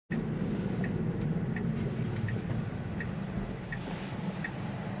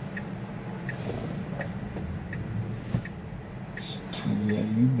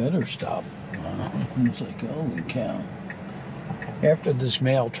you better stop. It's like, holy cow. After this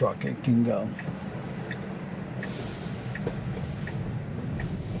mail truck, it can go.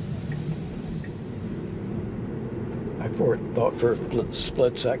 I thought for a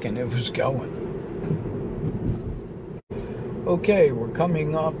split second it was going. Okay, we're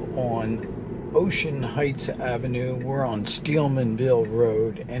coming up on Ocean Heights Avenue. We're on Steelmanville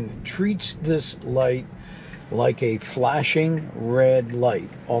Road, and it treats this light like a flashing red light,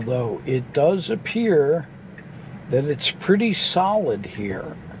 although it does appear that it's pretty solid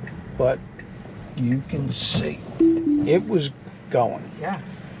here, but you can see it was going. Yeah.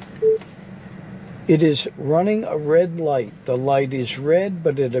 It is running a red light. The light is red,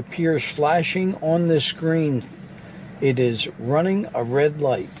 but it appears flashing on the screen. It is running a red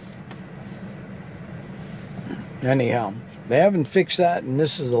light. Anyhow, they haven't fixed that, and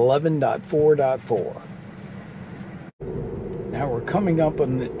this is 11.4.4. Now we're coming up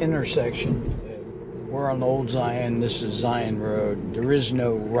on the intersection. We're on Old Zion. This is Zion Road. There is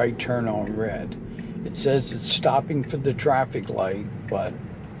no right turn on red. It says it's stopping for the traffic light, but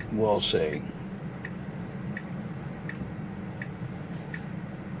we'll see.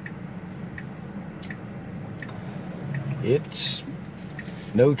 It's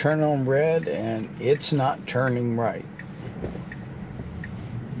no turn on red, and it's not turning right.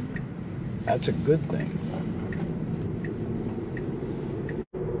 That's a good thing.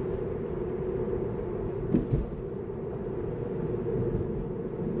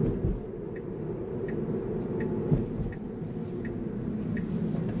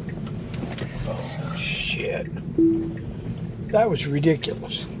 Oh, shit. That was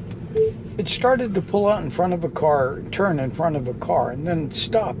ridiculous. It started to pull out in front of a car, turn in front of a car, and then it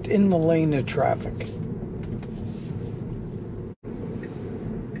stopped in the lane of traffic.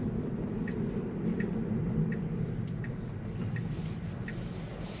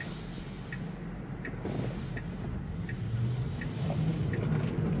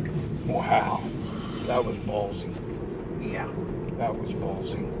 Wow, that was ballsy. Yeah. That was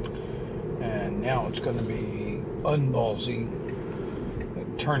ballsy. And now it's going to be unballsy,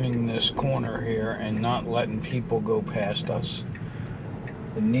 turning this corner here and not letting people go past us.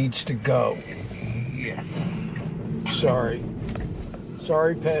 It needs to go. Yeah. Sorry,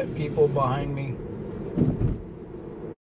 people behind me.